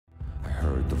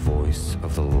the voice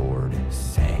of the Lord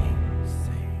saying,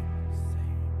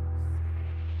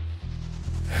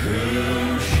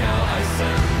 "Whom shall I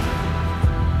send?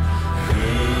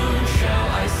 Whom shall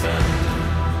I send?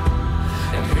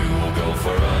 And who will go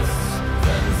for us?"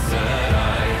 Then said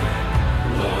I,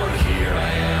 "Lord, here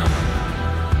I am.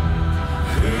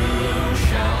 Whom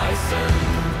shall I send?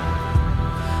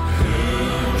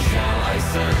 Whom shall I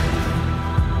send?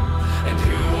 And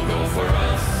who will go for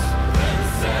us?" Then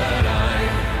said I,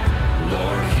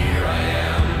 "Lord, here I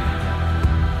am.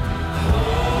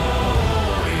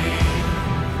 Holy,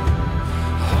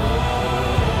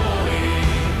 holy,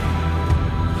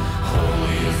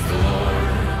 holy is the Lord.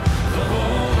 The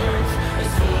whole earth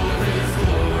is full of His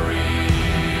glory.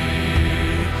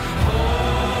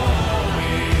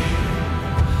 Holy,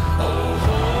 oh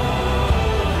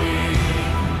holy,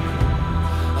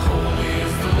 holy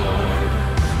is the Lord.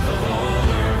 The whole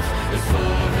earth is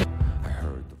full of His." I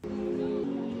heard the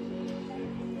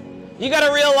You got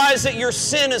to realize that your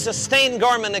sin is a stained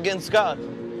garment against God.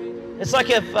 It's like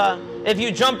if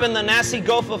you jump in the nasty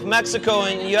Gulf of Mexico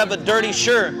and you have a dirty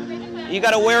shirt, you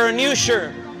got to wear a new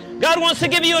shirt. God wants to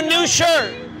give you a new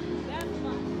shirt.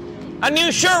 A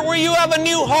new shirt where you have a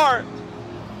new heart.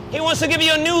 He wants to give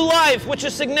you a new life, which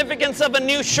is significance of a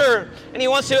new shirt. And He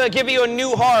wants to give you a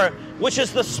new heart, which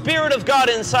is the Spirit of God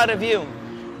inside of you.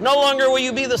 No longer will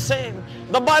you be the same.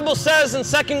 The Bible says in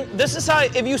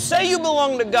if you say you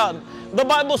belong to God, the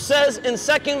Bible says in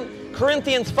 2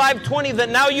 Corinthians 5:20 that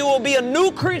now you will be a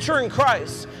new creature in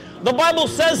Christ. The Bible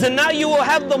says that now you will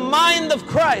have the mind of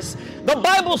Christ. The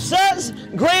Bible says,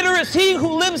 greater is He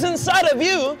who lives inside of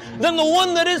you than the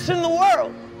one that is in the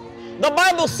world. The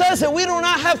Bible says that we do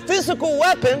not have physical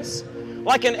weapons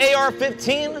like an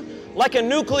AR-15, like a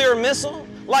nuclear missile,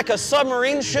 like a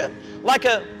submarine ship, like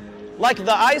the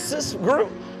ISIS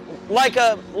group, like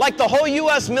the whole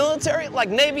U.S. military, like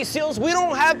Navy SEALs. We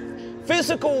don't have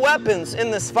physical weapons in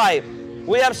this fight.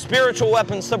 We have spiritual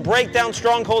weapons to break down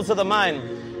strongholds of the mind,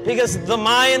 because the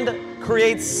mind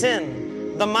creates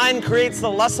sin. The mind creates the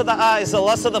lust of the eyes, the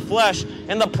lust of the flesh,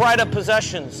 and the pride of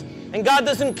possessions. And God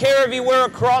doesn't care if you wear a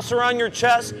cross around your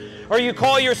chest or you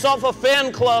call yourself a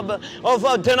fan club of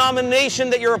a denomination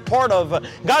that you're a part of.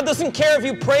 God doesn't care if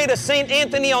you pray to St.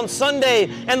 Anthony on Sunday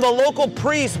and the local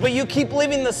priest, but you keep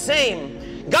living the same.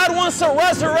 God wants to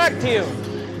resurrect you.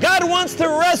 God wants to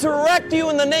resurrect you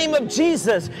in the name of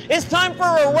Jesus. It's time for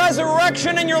a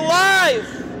resurrection in your life.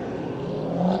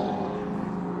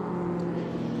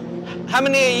 How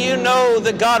many of you know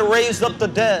that God raised up the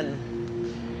dead?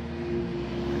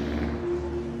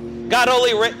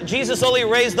 Jesus only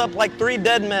raised up like 3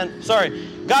 dead men. Sorry.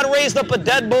 God raised up a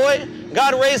dead boy,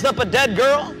 God raised up a dead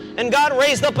girl, and God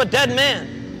raised up a dead man.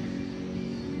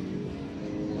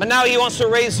 But now He wants to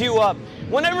raise you up.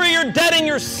 Whenever you're dead in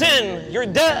your sin, you're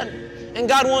dead. And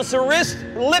God wants to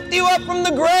lift you up from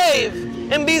the grave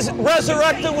and be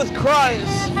resurrected with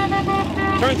Christ.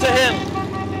 Turn to Him.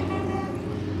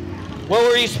 Where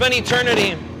will you spend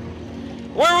eternity?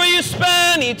 Where will you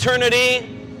spend eternity?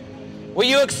 Will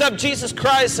you accept Jesus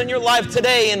Christ in your life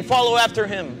today and follow after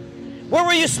Him? Where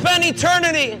will you spend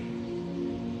eternity?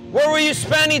 Where will you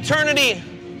spend eternity?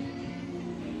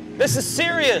 This is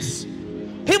serious.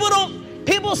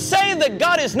 People say that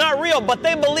God is not real, but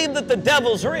they believe that the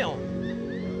devil's real.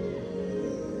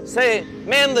 Say,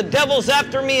 man, the devil's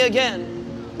after me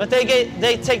again. But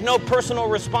they take no personal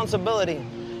responsibility.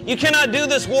 You cannot do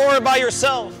this war by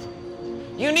yourself.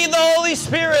 You need the Holy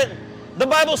Spirit. The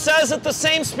Bible says that the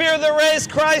same Spirit that raised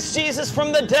Christ Jesus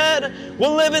from the dead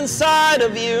will live inside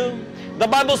of you. The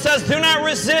Bible says, do not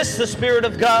resist the Spirit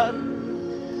of God.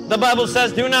 The Bible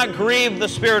says, do not grieve the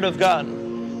Spirit of God.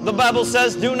 The Bible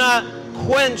says, do not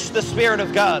quench the Spirit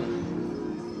of God.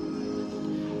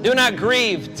 Do not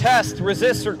grieve, test,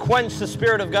 resist, or quench the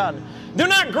Spirit of God. Do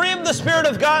not grieve the Spirit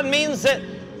of God means that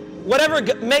whatever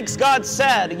makes God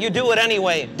sad, you do it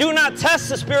anyway. Do not test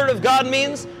the Spirit of God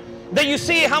means that you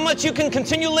see how much you can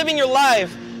continue living your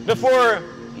life before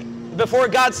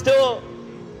God still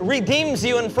redeems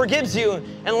you and forgives you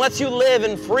and lets you live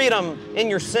in freedom in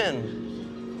your sin.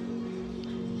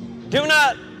 Do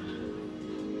not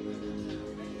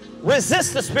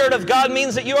resist the Spirit of God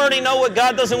means that you already know what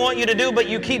God doesn't want you to do, but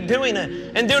you keep doing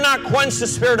it. And do not quench the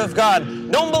Spirit of God.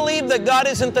 Don't believe that God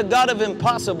isn't the God of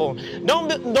impossible. Don't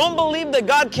believe that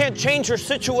God can't change your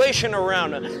situation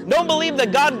around. Don't believe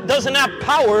that God doesn't have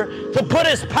power to put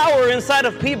His power inside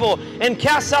of people and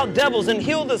cast out devils and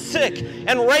heal the sick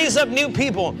and raise up new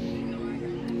people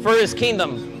for His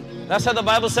kingdom. That's how the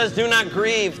Bible says, do not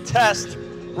grieve, test,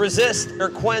 resist, or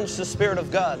quench the Spirit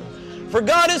of God. For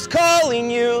God is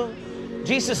calling you.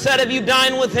 Jesus said if you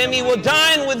dine with Him, He will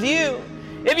dine with you.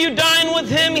 If you dine with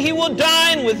him, he will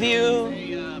dine with you.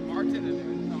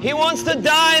 He wants to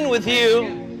dine with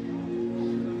you.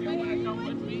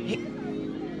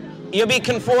 You'll be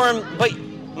conformed, but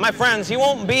my friends, you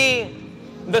won't be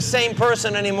the same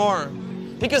person anymore.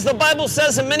 Because the Bible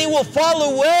says that many will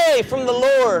fall away from the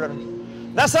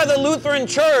Lord. That's why the Lutheran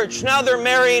Church, now they're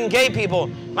marrying gay people.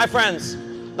 My friends,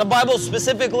 the Bible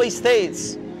specifically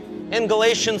states in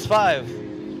Galatians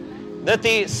 5 that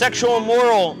the sexual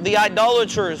immoral, the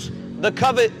idolaters, the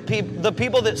the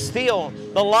people that steal,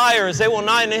 the liars, they will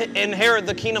not inherit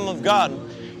the kingdom of God.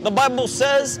 The Bible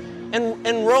says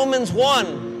in Romans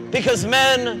 1, because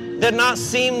men did not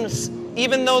seem,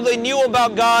 even though they knew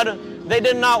about God, they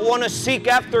did not want to seek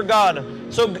after God.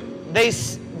 So they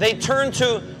turned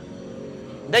to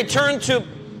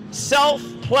self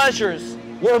pleasures,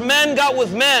 where men got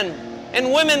with men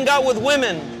and women got with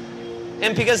women.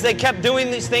 And because they kept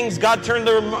doing these things, God turned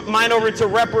their mind over to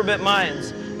reprobate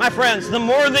minds. My friends, the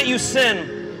more that you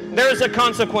sin, there is a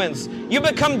consequence. You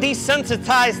become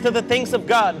desensitized to the things of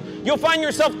God. You'll find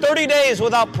yourself 30 days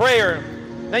without prayer.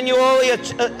 Then you only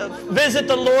visit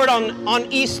the Lord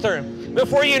on Easter.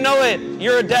 Before you know it,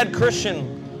 you're a dead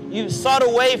Christian. You sought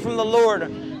away from the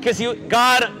Lord because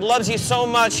God loves you so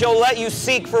much, He'll let you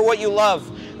seek for what you love.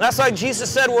 That's why Jesus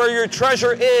said, where your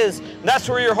treasure is, that's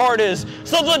where your heart is.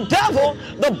 So the devil,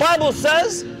 the Bible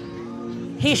says,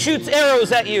 he shoots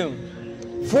arrows at you.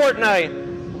 Fortnite,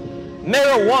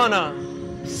 marijuana,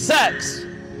 sex,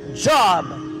 job,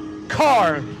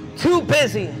 car, too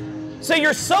busy. So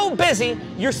you're so busy,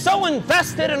 you're so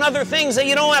invested in other things that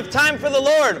you don't have time for the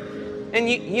Lord. And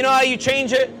you know how you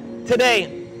change it? Today.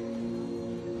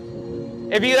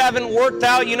 If you haven't worked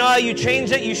out, you know how you change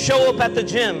it? You show up at the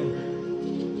gym.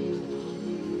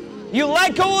 You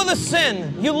let go of the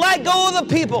sin. You let go of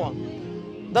the people.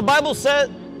 The Bible says,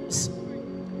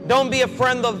 don't be a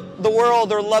friend of the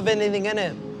world or love anything in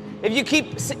it. If you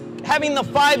keep having the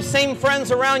 5 same friends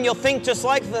around, you'll think just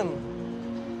like them.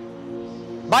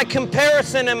 By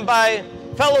comparison and by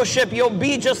fellowship, you'll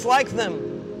be just like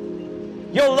them.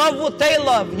 You'll love what they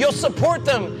love. You'll support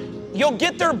them. You'll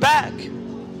get their back.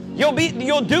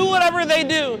 You'll do whatever they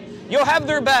do. You'll have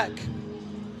their back.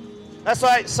 That's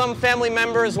why some family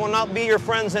members will not be your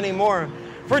friends anymore.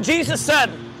 For Jesus said,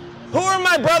 who are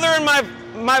my brother and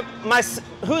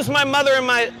who's my mother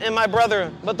and my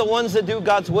brother, but the ones that do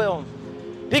God's will?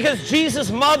 Because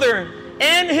Jesus' mother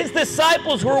and his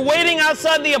disciples were waiting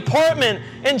outside the apartment,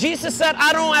 and Jesus said,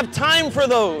 I don't have time for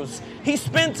those. He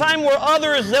spent time with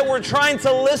others that were trying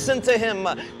to listen to him,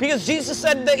 because Jesus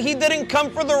said that he didn't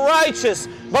come for the righteous,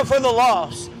 but for the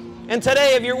lost. And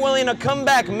today, if you're willing to come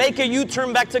back, make a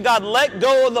U-turn back to God, let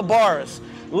go of the bars.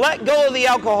 Let go of the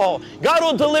alcohol. God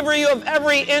will deliver you of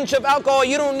every inch of alcohol.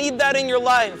 You don't need that in your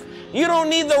life. You don't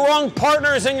need the wrong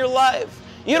partners in your life.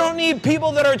 You don't need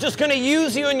people that are just going to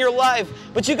use you in your life.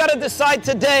 But you got to decide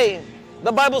today.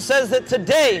 The Bible says that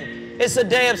today is a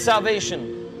day of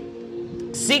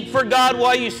salvation. Seek for God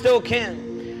while you still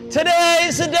can. Today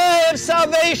is a day of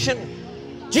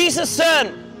salvation. Jesus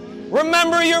said,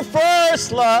 remember your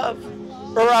first love,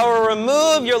 or I will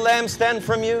remove your lampstand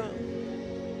from you.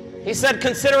 He said,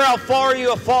 consider how far you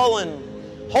have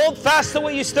fallen. Hold fast to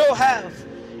what you still have.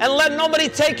 And let nobody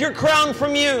take your crown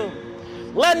from you.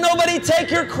 Let nobody take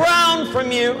your crown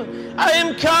from you. I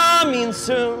am coming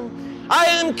soon. I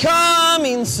am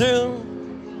coming soon.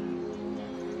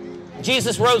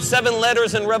 Jesus wrote 7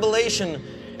 letters in Revelation.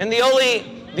 And the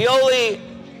only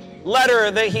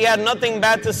letter that he had nothing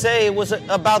bad to say was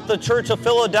about the church of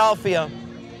Philadelphia.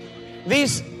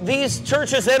 These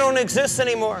churches, they don't exist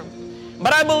anymore.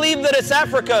 But I believe that it's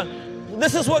Africa.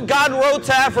 This is what God wrote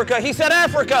to Africa. He said,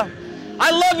 Africa,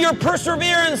 I love your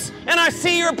perseverance and I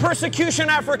see your persecution,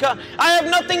 Africa. I have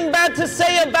nothing bad to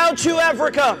say about you,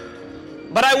 Africa.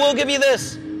 But I will give you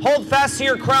this. Hold fast to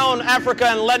your crown, Africa,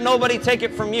 and let nobody take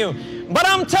it from you. But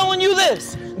I'm telling you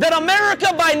this, that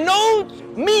America by no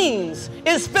means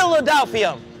is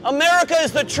Philadelphia. America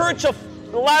is the church of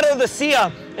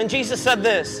Laodicea. And Jesus said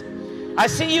this, I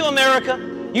see you, America.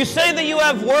 You say that you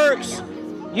have works.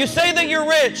 You say that you're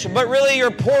rich, but really you're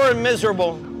poor and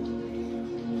miserable.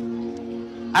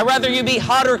 I'd rather you be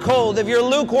hot or cold. If you're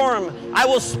lukewarm, I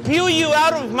will spew you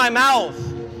out of my mouth.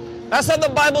 That's how the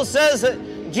Bible says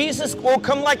that Jesus will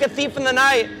come like a thief in the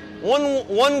night.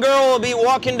 One girl will be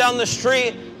walking down the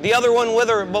street, the other one with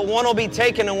her, but one will be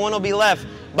taken and one will be left.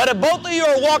 But if both of you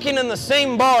are walking in the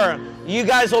same bar, you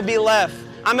guys will be left.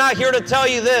 I'm out here to tell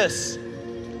you this.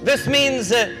 This means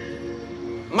that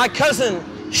my cousin,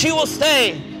 she will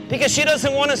stay because she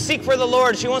doesn't want to seek for the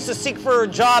Lord. She wants to seek for her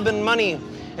job and money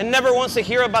and never wants to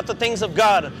hear about the things of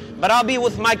God. But I'll be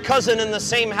with my cousin in the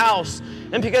same house.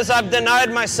 and because I've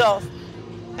denied myself,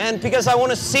 and because I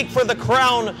want to seek for the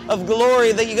crown of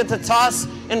glory that you get to toss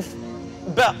and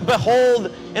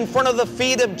behold in front of the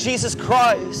feet of Jesus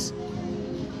Christ,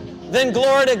 then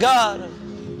glory to God.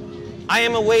 I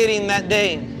am awaiting that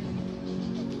day.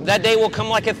 That day will come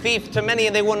like a thief to many,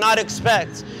 and they will not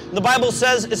expect. The Bible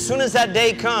says as soon as that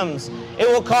day comes, it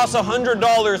will cost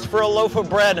 $100 for a loaf of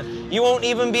bread. You won't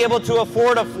even be able to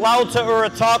afford a flauta or a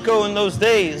taco in those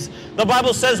days. The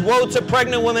Bible says, woe to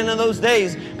pregnant women in those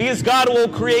days, because God will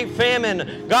create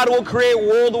famine. God will create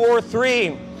World War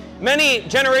III. Many,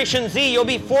 Generation Z, you'll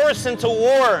be forced into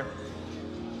war.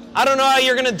 I don't know how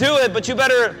you're going to do it, but you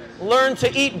better learn to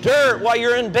eat dirt while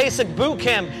you're in basic boot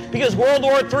camp, because World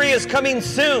War III is coming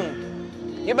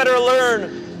soon. You better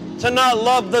learn to not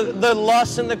love the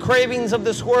lusts and the cravings of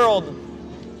this world.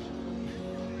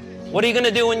 What are you going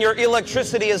to do when your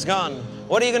electricity is gone?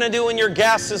 What are you going to do when your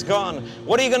gas is gone?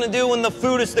 What are you going to do when the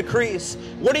food is decreased?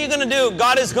 What are you going to do?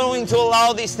 God is going to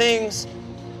allow these things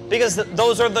because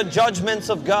those are the judgments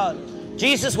of God.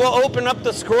 Jesus will open up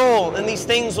the scroll and these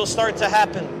things will start to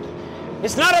happen.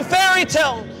 It's not a fairy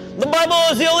tale. The Bible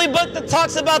is the only book that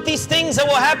talks about these things that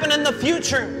will happen in the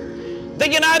future. The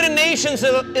United Nations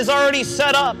is already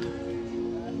set up.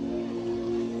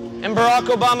 And Barack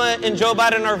Obama and Joe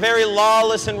Biden are very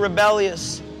lawless and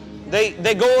rebellious.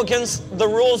 They go against the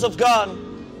rules of God.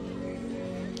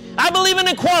 I believe in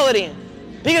equality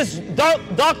because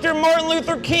Dr. Martin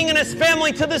Luther King and his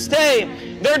family to this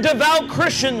day, they're devout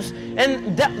Christians.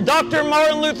 And Dr.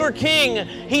 Martin Luther King,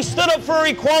 he stood up for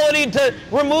equality to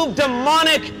remove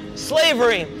demonic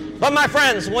slavery. But my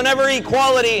friends, whenever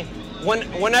equality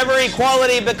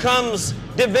becomes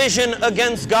division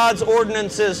against God's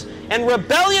ordinances and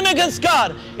rebellion against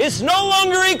God, it's no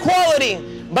longer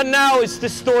equality, but now it's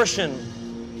distortion.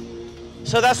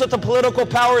 So that's what the political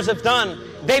powers have done.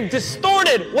 They've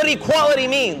distorted what equality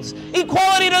means.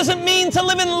 Equality doesn't mean to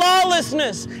live in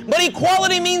lawlessness, but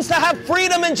equality means to have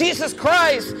freedom in Jesus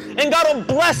Christ. And God will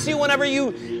bless you whenever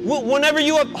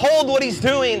you uphold what He's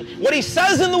doing, what He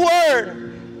says in the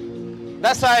Word.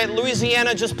 That's why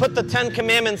Louisiana just put the 10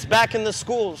 Commandments back in the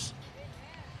schools.